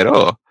movie at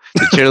all.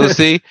 The trailer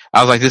C,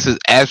 I was like, this is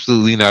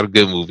absolutely not a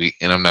good movie,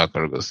 and I'm not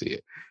going to go see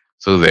it.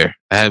 So there,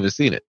 I haven't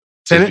seen it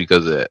just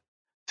because of that.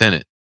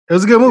 Tenet. It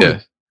was a good movie.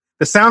 Yeah.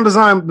 The sound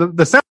design,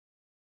 the sound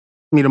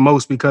me the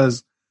most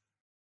because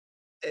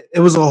it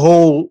was a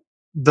whole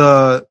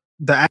the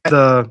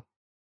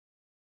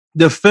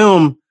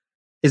film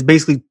is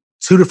basically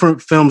 2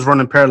 different films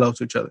running parallel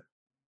to each other.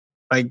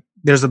 Like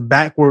there's a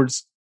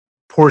backwards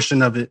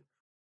portion of it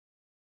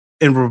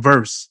in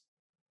reverse.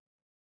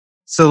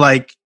 So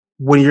like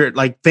when you're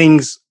like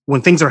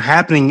when things are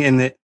happening in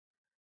it,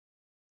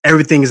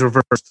 everything is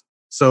reversed.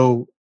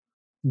 So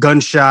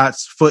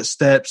gunshots,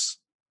 footsteps,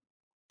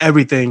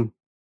 everything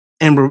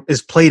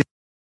is played.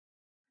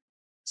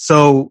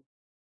 So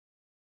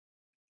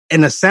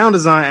in the sound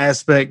design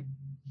aspect,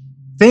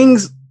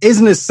 things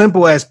isn't as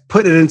simple as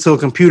put it into a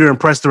computer and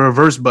press the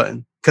reverse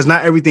button, because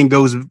not everything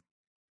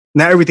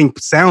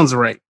sounds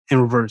right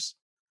in reverse.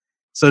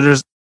 So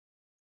there's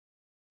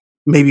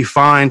maybe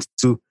fine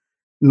to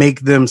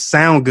make them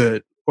sound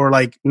good, or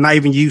like not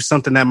even use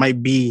something that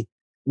might be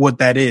what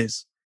that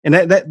is. And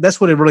that's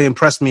what it really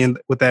impressed me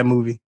with that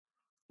movie.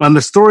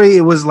 The story,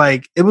 it was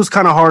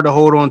kind of hard to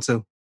hold on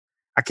to.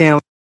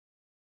 It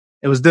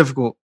was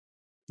difficult.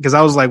 because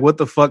I was like, "What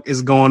the fuck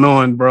is going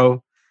on,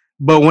 bro?"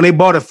 But when they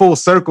brought it full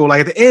circle,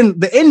 like at the end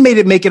made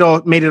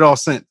it all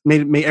sense,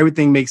 made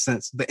everything make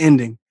sense. The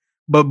ending,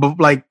 but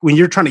like when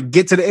you're trying to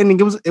get to the ending,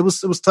 it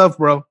was tough,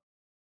 bro.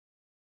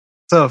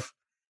 Tough.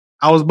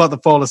 I was about to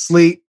fall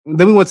asleep.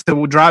 Then we went to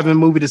the drive-in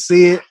movie to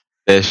see it.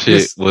 That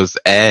shit was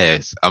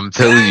ass. I'm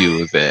telling you,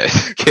 it was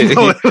ass. Okay?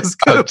 No, it was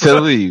good, I'm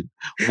telling you,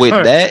 with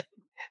right.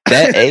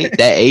 that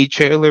A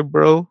trailer,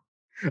 bro.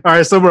 All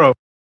right, so bro,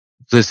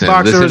 Listen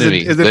Boxer to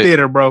me. is a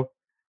theater, bro.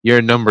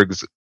 Your number,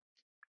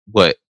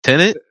 what?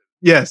 Tenet?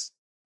 Yes,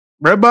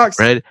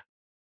 Redbox.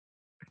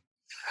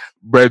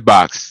 Red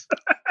box.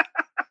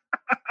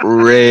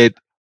 Red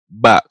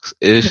box.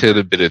 It should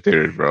have been a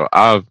theater, bro.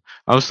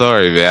 I'm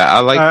sorry, man. I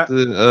like I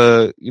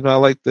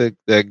like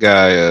that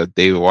guy,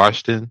 David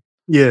Washington.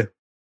 Yeah.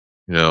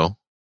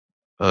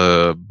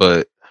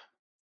 But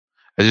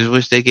I just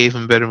wish they gave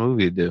him a better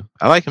movie to do.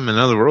 I like him in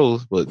other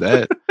roles, but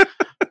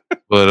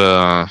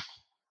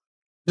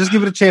just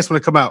give it a chance when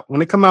it come out.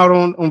 When it come out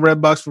on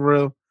Redbox for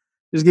real,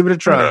 just give it a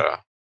try.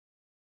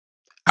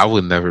 I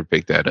would never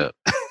pick that up.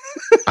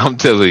 I'm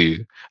telling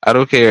you. I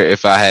don't care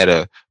if I had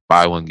a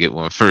buy one get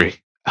one free.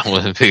 I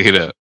wouldn't pick it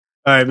up.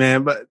 All right,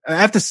 man. But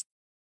after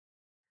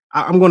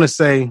I'm gonna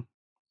say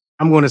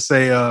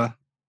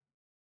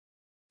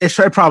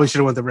it probably should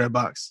have went to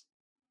Redbox.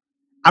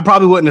 I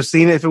probably wouldn't have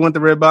seen it if it went to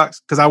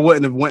Redbox because I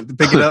wouldn't have went to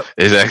pick it up.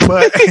 Exactly.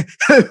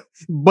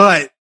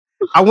 But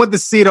I went to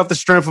see it off the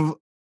strength of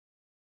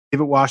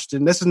David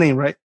Washington. That's his name,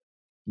 right?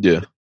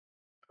 Yeah.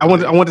 I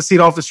want to see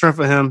it off the strength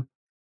of him.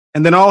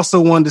 And then I also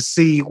wanted to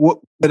see what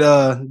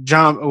Robert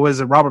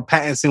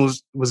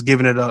Pattinson was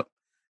giving it up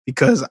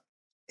because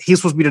he's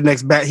supposed to be the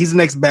next he's the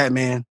next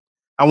Batman.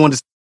 I wanted to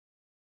see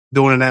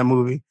doing in that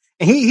movie.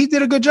 And he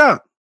did a good job.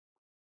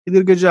 He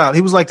did a good job.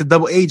 He was like the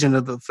double agent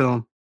of the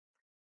film.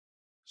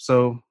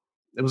 So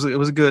it was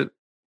a good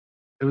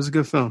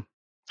film.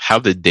 How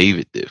did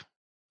David do?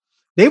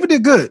 David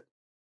did good.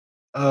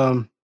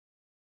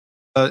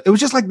 It was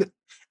just like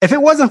if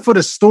it wasn't for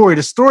the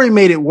story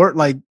made it work.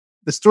 Like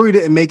the story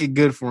didn't make it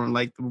good for him.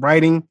 Like the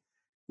writing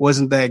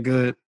wasn't that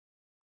good,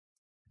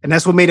 and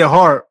that's what made it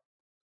hard.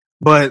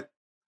 But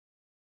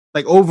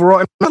like overall,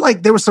 I felt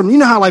like there was some. You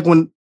know how like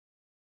when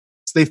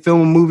they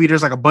film a movie,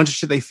 there's like a bunch of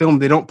shit they film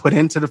they don't put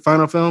into the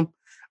final film.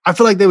 I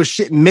feel like there was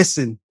shit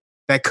missing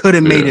that could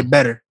have made it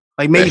better.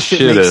 Like made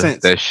shit make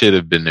sense. That should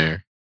have been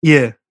there.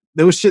 Yeah,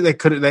 there was shit that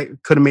could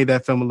have made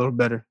that film a little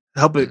better.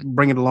 Help it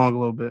bring it along a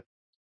little bit.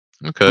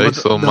 Okay,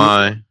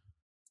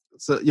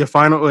 so your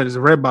final is a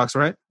Redbox,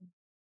 right?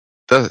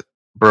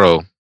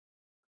 Bro,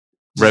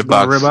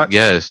 Redbox.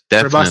 Yes,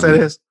 definitely. Redbox that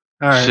is.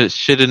 All right.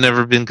 Should have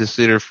never been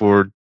considered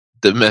for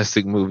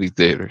domestic movie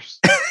theaters.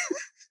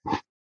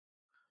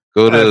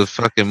 Go to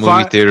fucking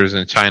movie theaters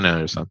in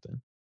China or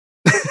something.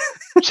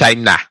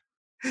 China.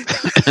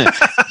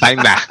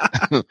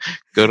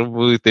 Go to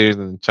movie theaters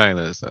in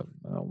China or something.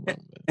 Oh,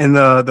 and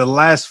the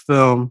last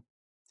film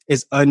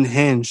is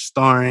Unhinged,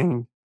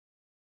 starring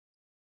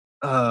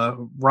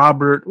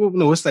Robert.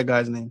 No, what's that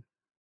guy's name?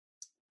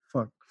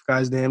 Fuck,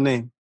 guy's damn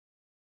name.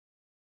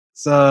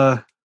 It's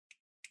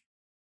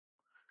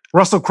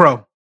Russell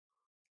Crowe.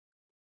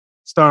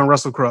 Starring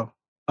Russell Crowe.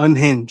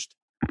 Unhinged.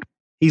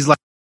 He's like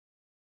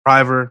a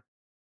driver.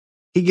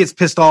 He gets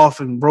pissed off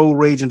and road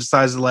rage and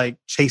decides to like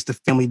chase the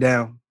family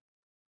down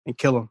and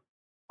kill them.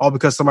 All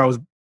because somebody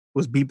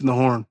was beeping the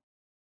horn.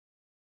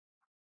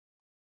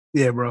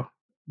 Yeah, bro.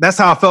 That's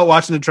how I felt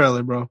watching the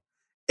trailer, bro.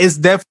 It's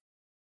definitely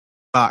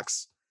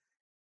box.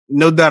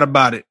 No doubt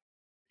about it.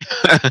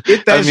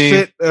 Get that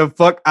shit the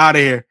fuck out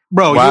of here.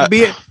 Bro,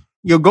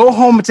 you'll go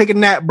home and take a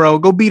nap, bro.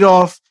 Go beat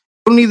off.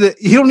 You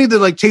don't need to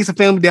like chase a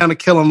family down to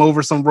kill them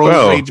over some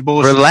road rage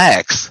bullshit.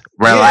 Relax.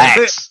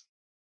 Yeah,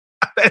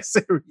 that's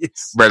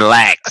serious.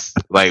 Relax.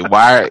 Like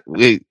why,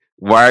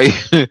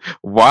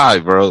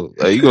 bro?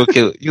 Like, you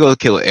gonna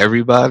kill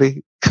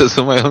everybody because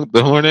somebody honked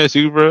the horn at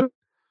you, bro?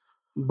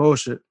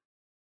 Bullshit.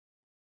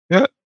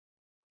 Yeah.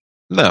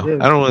 No,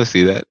 yeah. I don't want to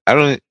see that.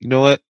 You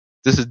know what?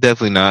 This is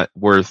definitely not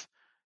worth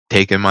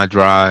taking my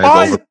drive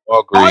over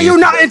Walgreens. Are you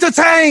not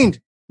entertained?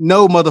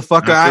 No,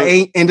 motherfucker, I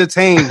ain't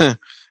entertained.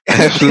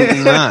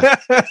 Absolutely not.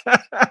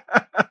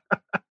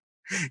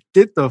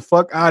 Get the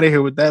fuck out of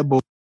here with that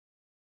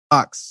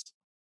box.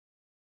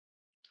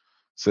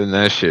 Send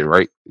that shit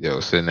right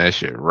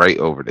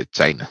over to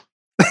China.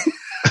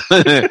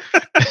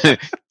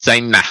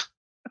 China.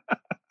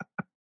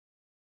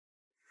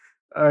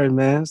 All right,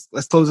 man.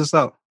 Let's close this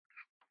out.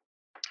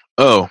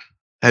 Oh,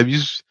 have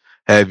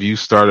you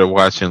started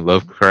watching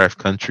Lovecraft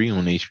Country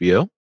on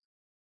HBO?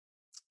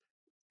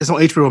 It's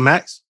on HBO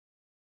Max.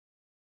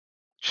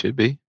 Should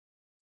be.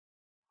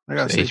 I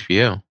gotta see.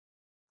 HBO.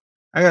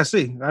 I gotta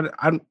see.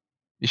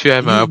 You should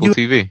have an Apple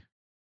TV.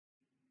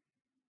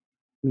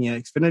 Yeah,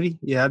 Xfinity.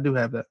 Yeah, I do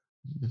have that.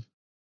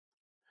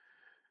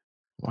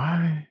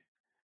 Why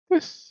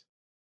this?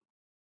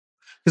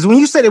 Because when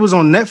you said it was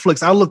on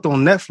Netflix, I looked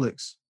on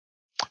Netflix.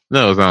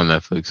 No, it was on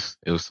Netflix.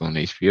 It was on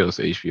HBO. It's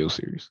an HBO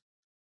series.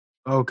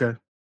 Okay.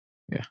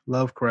 Yeah.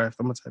 Lovecraft.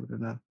 I'm gonna type it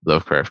in now.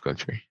 Lovecraft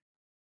Country.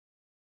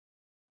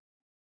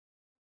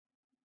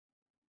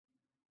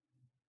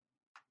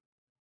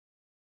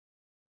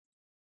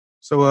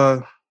 So,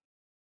 yeah,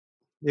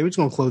 we're just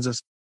gonna close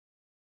this.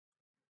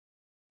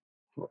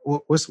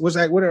 What's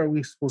that? What are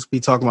we supposed to be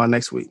talking about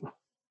next week?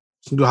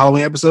 Should we do a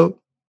Halloween episode?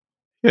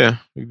 Yeah,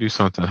 we can do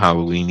something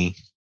Halloweeny.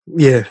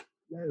 Yeah,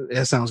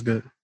 that sounds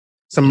good.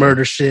 Some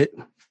murder shit.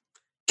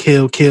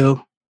 Kill.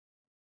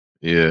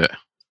 Yeah.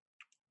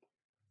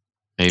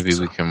 Maybe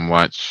we can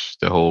watch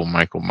the whole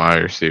Michael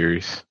Myers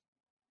series.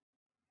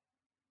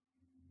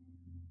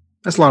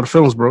 That's a lot of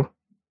films, bro.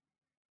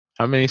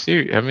 How many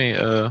series?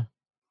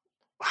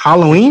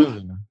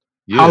 Halloween?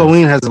 Yeah.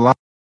 Halloween has a lot.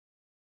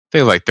 I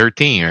think it's like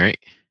 13, right?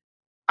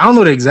 I don't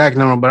know the exact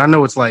number, but I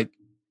know it's like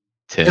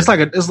 10. It's like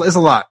it's a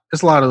lot.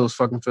 It's a lot of those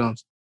fucking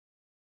films.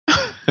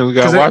 We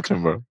gotta watch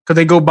them, bro. Because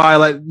they go by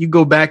like you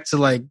go back to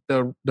like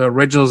the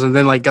originals, and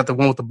then like got the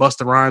one with the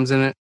Busta Rhymes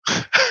in it.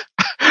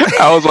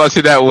 I was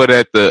watching that one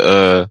at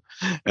the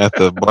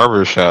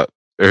barber shop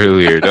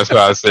earlier. That's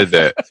why I said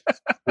that.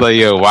 Like,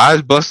 yo, why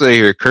is Busta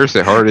here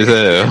cursing hard as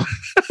hell?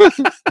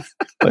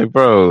 Like,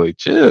 bro, like,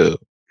 chill.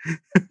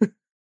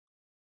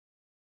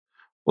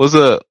 What's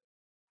up?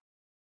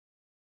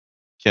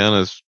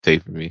 Kiana's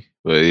taping me,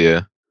 but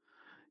yeah,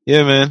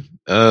 man.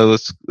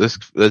 Let's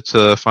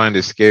find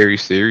a scary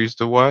series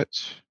to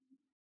watch,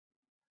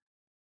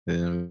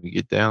 and we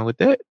get down with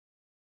that.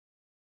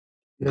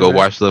 Yeah, go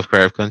watch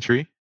Lovecraft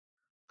Country.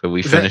 Cause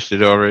we finished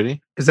it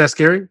already. Is that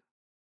scary?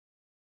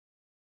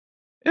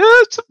 Yeah,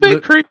 it's a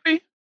bit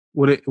creepy.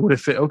 Would it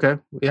fit? Okay,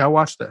 yeah, I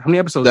watched that. How many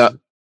episodes? Is it?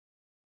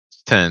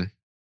 10.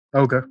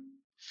 Okay.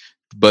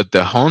 But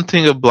The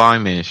Haunting of Bly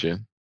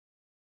Mansion,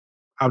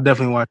 I'll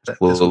definitely watch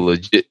that. Well,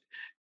 legit.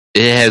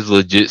 It has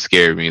legit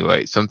scared me.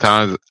 Like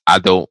sometimes I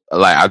don't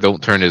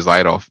turn his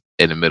light off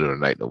in the middle of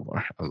the night no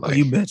more. I'm like,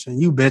 you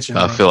bitching.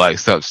 I feel like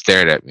something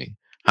stared at me.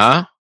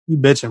 Huh? You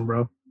bitching,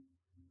 bro.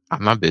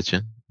 I'm not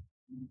bitching.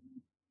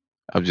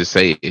 I'm just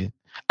saying.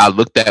 I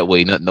look that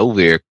way, nothing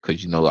over there,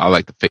 because I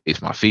like to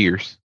face my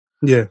fears.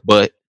 Yeah.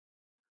 But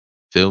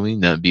feel me,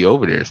 nothing be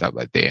over there. So I'm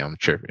like, damn, I'm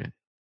tripping.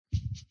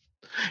 And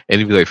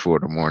it'd be like 4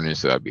 a.m,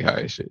 so I'd be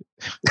high as shit.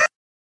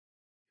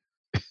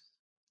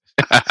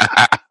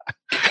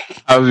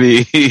 I'll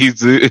be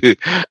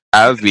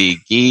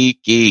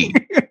geeky.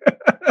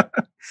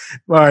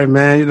 All right,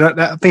 man.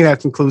 I think that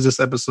concludes this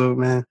episode,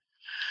 man.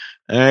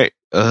 All right.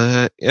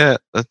 Yeah.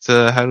 Let's.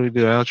 How do we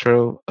do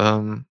outro?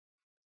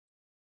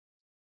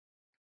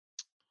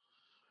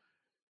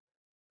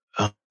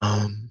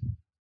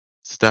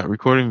 Stop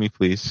recording me,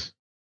 please.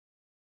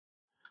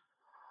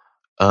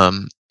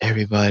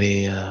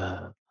 Everybody.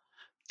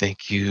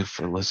 Thank you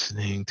for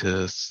listening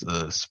to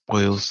the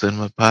Spoiled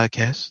Cinema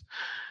podcast.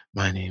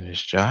 My name is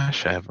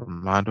Josh. I have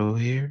Armando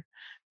here,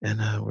 and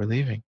we're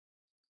leaving.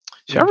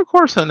 Should I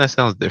record something that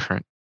sounds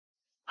different?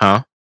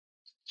 Huh?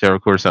 Should I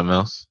record something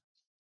else?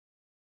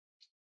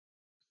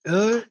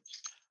 You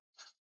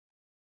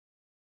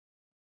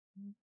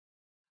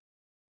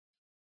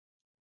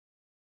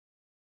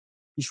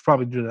should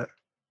probably do that.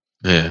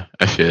 Yeah,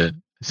 I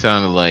should.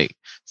 Sounded like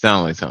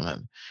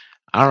something.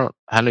 I don't.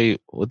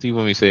 What do you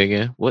want me to say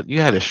again? What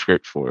you had a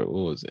script for it?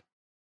 What was it?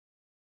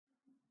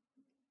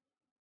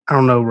 I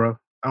don't know, bro.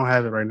 I don't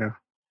have it right now.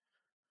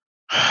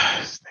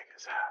 This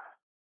nigga's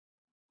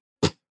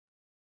out.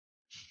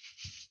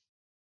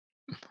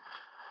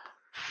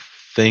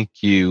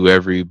 Thank you,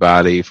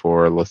 everybody,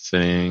 for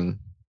listening.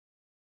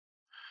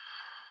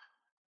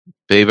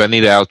 Babe, I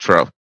need an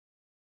outro.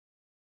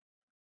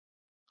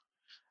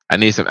 I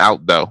need some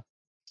out though.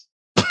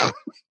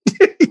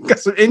 You got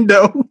some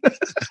endo.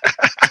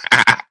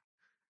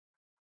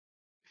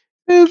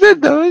 It's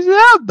endo. It's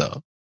out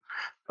though.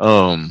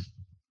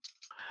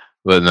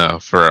 But no,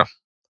 for real.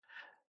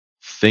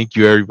 Thank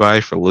you,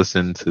 everybody, for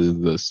listening to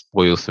the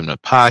Spoiled Cinema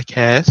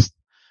podcast.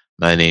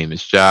 My name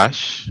is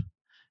Josh,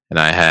 and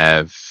I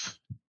have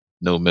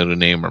no middle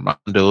name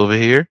Armando over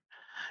here.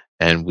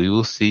 And we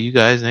will see you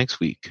guys next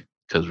week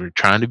because we're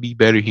trying to be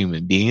better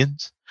human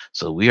beings.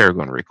 So we are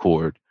going to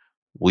record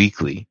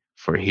weekly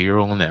for here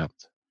on out.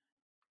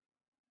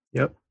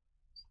 Yep.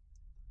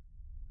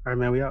 All right,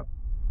 man. We out.